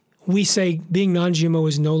 We say being non-GMO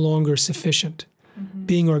is no longer sufficient. Mm-hmm.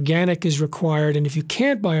 Being organic is required, and if you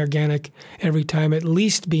can't buy organic every time, at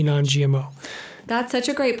least be non-GMO. That's such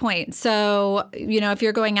a great point. So, if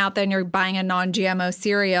you're going out there and you're buying a non-GMO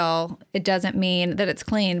cereal, it doesn't mean that it's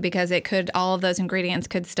clean because all of those ingredients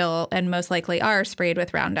could still, and most likely are, sprayed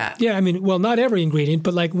with Roundup. Yeah, not every ingredient,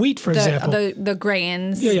 but like wheat, for example. The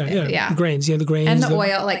grains. Yeah. The grains, the grains. And the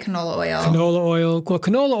oil, like canola oil. Canola oil. Well,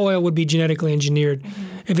 canola oil would be genetically engineered.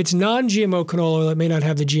 Mm-hmm. If it's non-GMO canola oil, it may not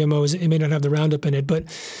have the GMOs, it may not have the Roundup in it, but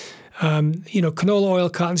canola oil,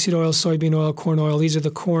 cottonseed oil, soybean oil, corn oil, these are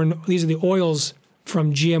the oils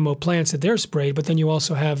from GMO plants that they're sprayed, but then you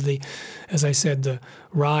also have as I said, the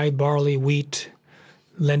rye, barley, wheat,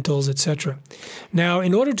 lentils, etc. Now,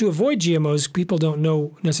 in order to avoid GMOs, people don't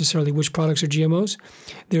know necessarily which products are GMOs.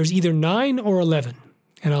 There's either 9 or 11,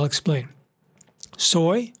 and I'll explain.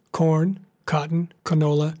 Soy, corn, cotton,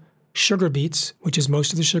 canola, sugar beets, which is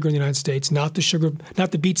most of the sugar in the United States, not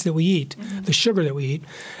the beets that we eat, mm-hmm. the sugar that we eat,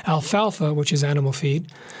 alfalfa, which is animal feed,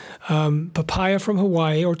 papaya from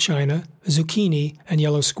Hawaii or China, zucchini, and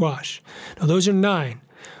yellow squash. Now, those are 9.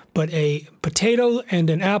 But a potato and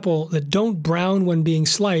an apple that don't brown when being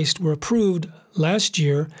sliced were approved last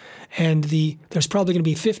year, and there's probably going to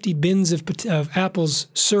be 50 bins of apples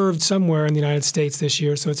served somewhere in the United States this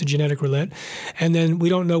year, so it's a genetic roulette. And then we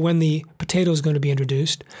don't know when the potato is going to be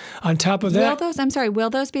introduced. On top of that... will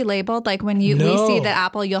those be labeled? Like when we see the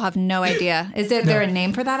apple, you'll have no idea. Is there a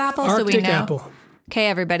name for that apple? Arctic so we know? apple. Okay,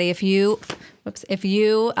 everybody, if you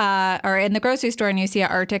are in the grocery store and you see an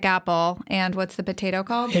Arctic apple, and what's the potato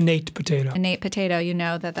called? Innate potato. Innate potato, you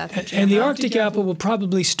know that's a GMO. And the Arctic apple will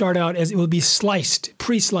probably start out as it will be sliced,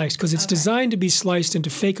 pre-sliced, because it's designed to be sliced and to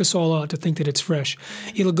fake us all out to think that it's fresh.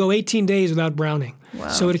 It'll go 18 days without browning. Wow.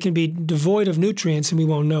 So it can be devoid of nutrients and we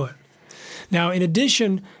won't know it. Now, in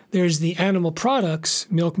addition, there's the animal products,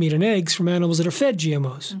 milk, meat, and eggs from animals that are fed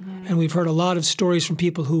GMOs. Mm-hmm. And we've heard a lot of stories from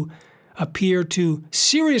people who appear to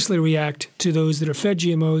seriously react to those that are fed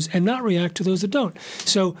GMOs and not react to those that don't.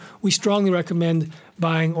 So we strongly recommend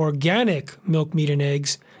buying organic milk, meat, and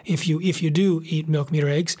eggs if you do eat milk, meat, or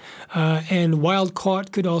eggs. And wild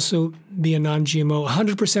caught could also be a non-GMO.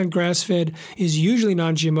 100% grass-fed is usually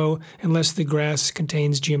non-GMO unless the grass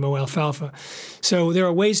contains GMO alfalfa. So there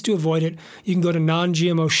are ways to avoid it. You can go to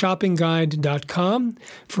non-GMOshoppingguide.com.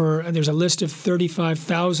 There's a list of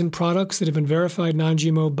 35,000 products that have been verified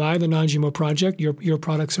non-GMO by the Non-GMO Project. Your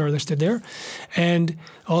products are listed there. And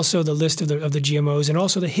also the list of the GMOs and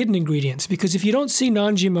also the hidden ingredients. Because if you don't see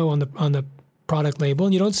non-GMO on the product label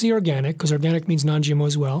and you don't see organic, because organic means non-GMO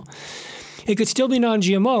as well, it could still be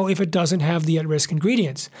non-GMO if it doesn't have the at-risk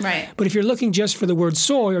ingredients. Right. But if you're looking just for the word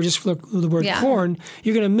soy or just for the word corn,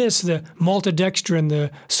 you're going to miss the maltodextrin, the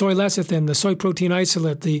soy lecithin, the soy protein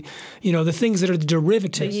isolate, the things that are the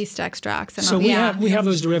derivatives. The yeast extracts. And so we have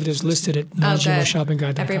those derivatives listed at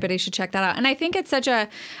non-GMOshoppingguide.com. Everybody should check that out. And I think it's I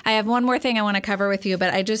have one more thing I want to cover with you,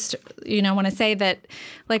 but I just want to say that,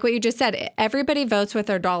 like what you just said, everybody votes with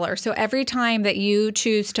their dollar. So every time that you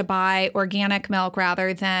choose to buy organic milk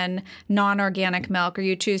rather than non-organic milk, or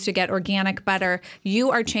you choose to get organic butter, you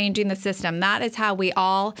are changing the system. That is how we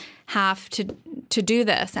all have to do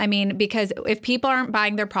this. I mean, because if people aren't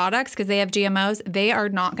buying their products because they have GMOs, they are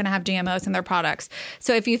not going to have GMOs in their products.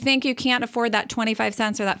 So if you think you can't afford that 25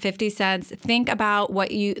 cents or that 50 cents, think about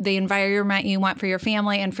the environment you want for your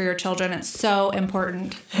family and for your children. It's so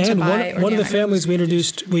important to buy organic. One of the families we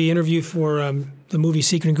interviewed for the movie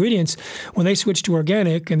Secret Ingredients, when they switched to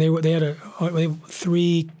organic, and they had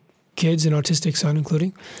 3 kids, an autistic son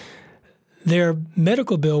including, their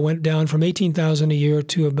medical bill went down from $18,000 a year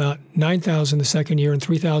to about $9,000 the second year and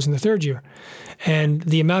 $3,000 the third year. And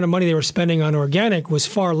the amount of money they were spending on organic was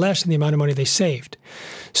far less than the amount of money they saved.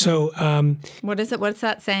 So what is it? What's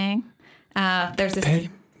that saying? There's this.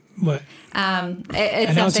 What? It's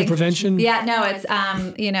an ounce of prevention? Yeah, no, it's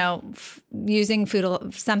using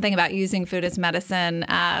food. Something about using food as medicine. You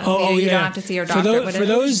don't have to see your doctor. For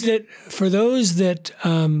those that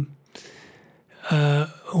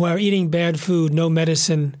who are eating bad food, no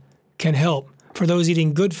medicine can help. For those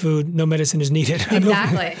eating good food, no medicine is needed.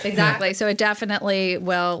 Exactly. Yeah. So it definitely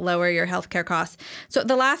will lower your healthcare costs. So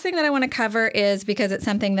the last thing that I want to cover is, because it's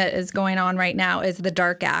something that is going on right now, is the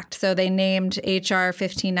DARK Act. So they named HR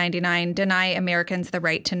 1599 Deny Americans the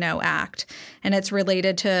Right to Know Act. And it's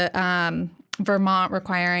related to Vermont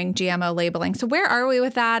requiring GMO labeling. So where are we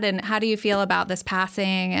with that, and how do you feel about this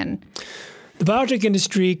passing? And the biotech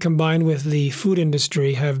industry combined with the food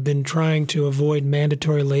industry have been trying to avoid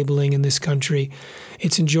mandatory labeling in this country.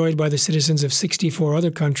 It's enjoyed by the citizens of 64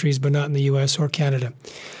 other countries, but not in the U.S. or Canada.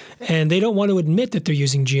 And they don't want to admit that they're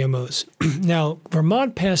using GMOs. Now,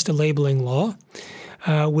 Vermont passed a labeling law,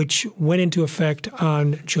 which went into effect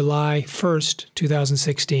on July 1st,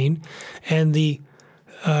 2016. And the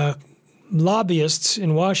lobbyists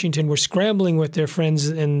in Washington were scrambling with their friends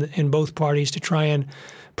in both parties to try and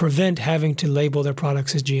prevent having to label their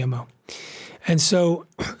products as GMO. And so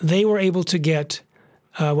they were able to get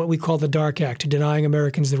what we call the DARK Act, Denying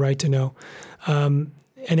Americans the Right to Know. And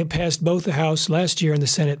it passed both the House last year and the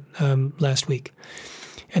Senate last week.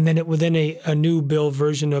 And then a new bill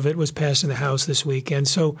version of it was passed in the House this week. And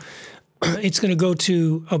so it's going to go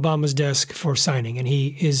to Obama's desk for signing. And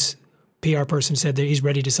his PR person said that he's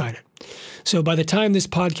ready to sign it. So by the time this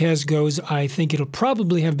podcast goes, I think it'll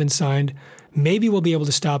probably have been signed. Maybe we'll be able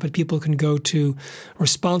to stop it. People can go to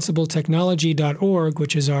responsibletechnology.org,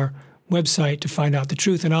 which is our website, to find out the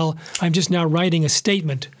truth. And I'm just now writing a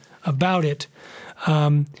statement about it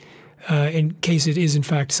in case it is in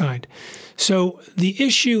fact signed. So the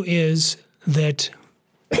issue is that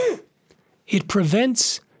it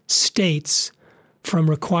prevents states from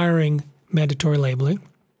requiring mandatory labeling.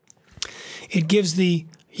 It gives the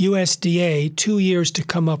USDA 2 years to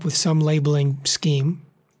come up with some labeling scheme.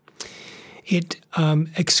 It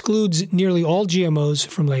excludes nearly all GMOs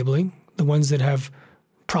from labeling, the ones that have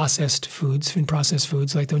processed foods, like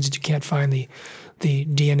the ones that you can't find the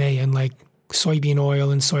DNA in, like soybean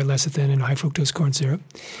oil and soy lecithin and high fructose corn syrup.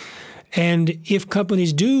 And if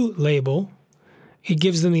companies do label, it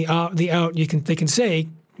gives them the out. They can say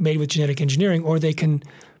made with genetic engineering, or they can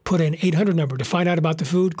put an 800 number to find out about the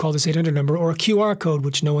food, call this 800 number, or a QR code,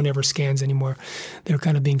 which no one ever scans anymore. They're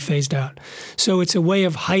kind of being phased out. So it's a way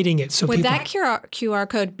of hiding it. So would that QR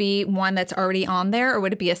code be one that's already on there, or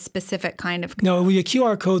would it be a specific kind of? No, it would be a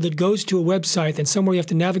QR code that goes to a website, and somewhere you have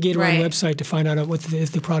to navigate around the website to find out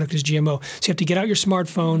if the product is GMO. So you have to get out your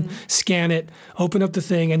smartphone, scan it, open up the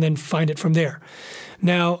thing, and then find it from there.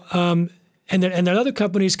 Now, and then other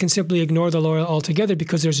companies can simply ignore the law altogether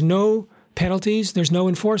because there's no penalties, there's no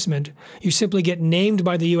enforcement. You simply get named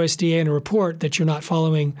by the USDA in a report that you're not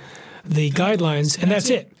following the guidelines, and that's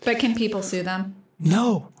it. But can people sue them?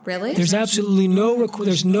 No. Really? There's absolutely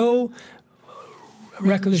there's no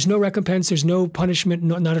recompense, there's no punishment,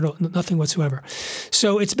 not at all, nothing whatsoever.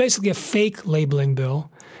 So it's basically a fake labeling bill,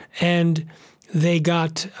 and they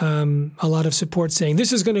got a lot of support saying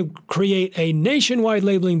this is going to create a nationwide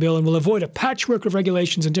labeling bill and will avoid a patchwork of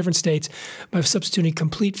regulations in different states by substituting a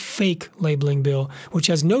complete fake labeling bill, which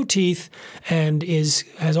has no teeth and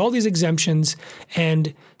has all these exemptions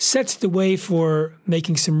and sets the way for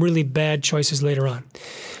making some really bad choices later on.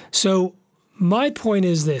 So my point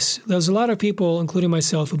is this. There's a lot of people, including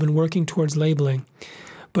myself, who've been working towards labeling,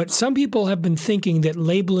 but some people have been thinking that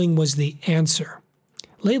labeling was the answer.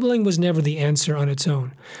 Labeling was never the answer on its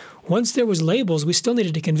own. Once there was labels, we still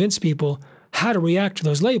needed to convince people how to react to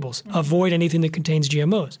those labels, avoid anything that contains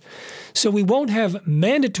GMOs. So we won't have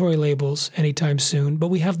mandatory labels anytime soon, but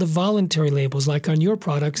we have the voluntary labels, like on your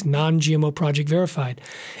products, non-GMO Project Verified.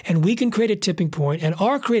 And we can create a tipping point, and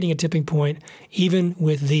are creating a tipping point even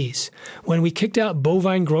with these. When we kicked out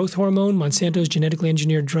bovine growth hormone, Monsanto's genetically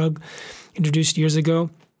engineered drug introduced years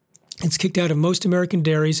ago, it's kicked out of most American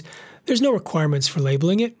dairies. There's no requirements for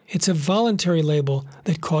labeling it. It's a voluntary label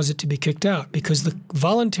that caused it to be kicked out because the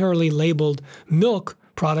voluntarily labeled milk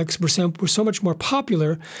products were so much more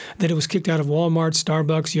popular that it was kicked out of Walmart,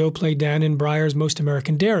 Starbucks, Yoplait, Dannon, Breyers, most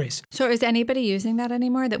American dairies. So is anybody using that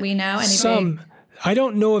anymore that we know? Some. I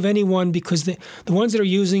don't know of anyone because the ones that are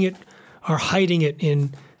using it are hiding it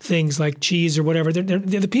in things like cheese or whatever. They're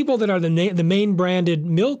the people that are the main branded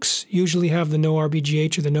milks usually have the no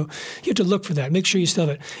RBGH or the no. You have to look for that. Make sure you still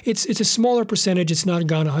have it. It's a smaller percentage. It's not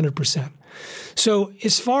gone 100%. So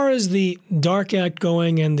as far as the DARK Act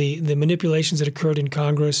going and the manipulations that occurred in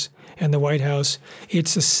Congress and the White House,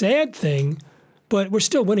 it's a sad thing, but we're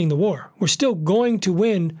still winning the war. We're still going to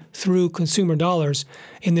win through consumer dollars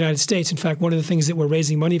in the United States. In fact, one of the things that we're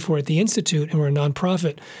raising money for at the Institute, and we're a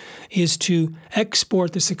nonprofit, is to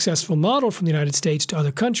export the successful model from the United States to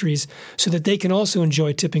other countries so that they can also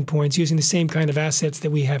enjoy tipping points using the same kind of assets that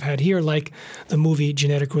we have had here, like the movie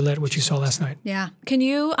Genetic Roulette, which you saw last night. Yeah. Can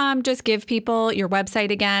you just give people your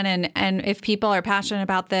website again? And if people are passionate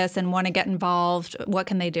about this and want to get involved, what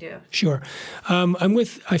can they do? Sure.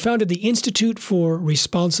 I founded the Institute for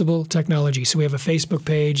Responsible Technology. So we have a Facebook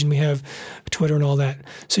page and we have Twitter and all that.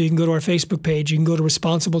 So you can go to our Facebook page. You can go to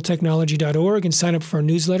responsibletechnology.org and sign up for our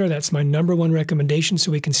newsletter. That's my number one recommendation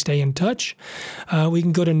so we can stay in touch. We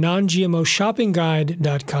can go to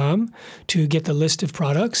nongmoshoppingguide.com to get the list of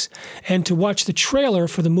products and to watch the trailer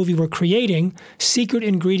for the movie we're creating,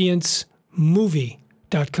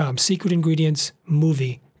 secretingredientsmovie.com,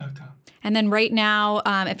 secretingredientsmovie.com. And then right now,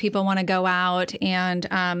 if people want to go out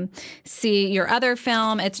and see your other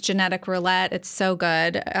film, it's Genetic Roulette. It's so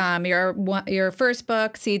good. Your first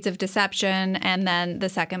book, Seeds of Deception, and then the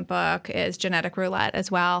second book is Genetic Roulette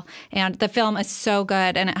as well. And the film is so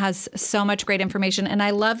good, and it has so much great information. And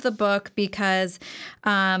I love the book because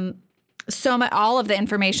all of the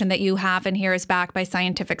information that you have in here is backed by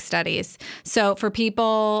scientific studies. So for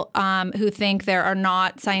people who think there are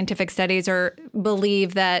not scientific studies or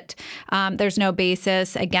believe that there's no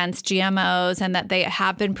basis against GMOs and that they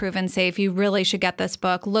have been proven safe, you really should get this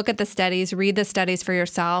book. Look at the studies, read the studies for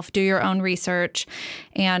yourself, do your own research.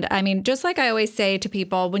 And I mean, just like I always say to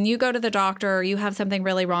people, when you go to the doctor or you have something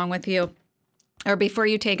really wrong with you, or before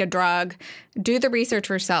you take a drug, do the research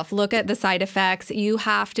for yourself. Look at the side effects. You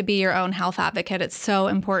have to be your own health advocate. It's so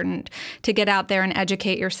important to get out there and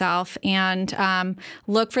educate yourself and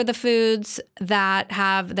look for the foods that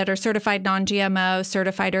are certified non-GMO,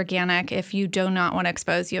 certified organic, if you do not want to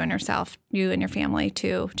expose you and your family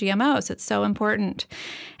to GMOs. It's so important.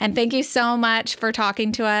 And thank you so much for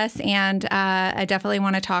talking to us. And I definitely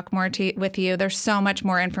want to talk more with you. There's so much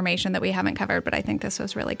more information that we haven't covered, but I think this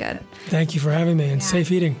was really good. Thank you for having me, and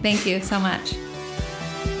safe eating. Thank you so much.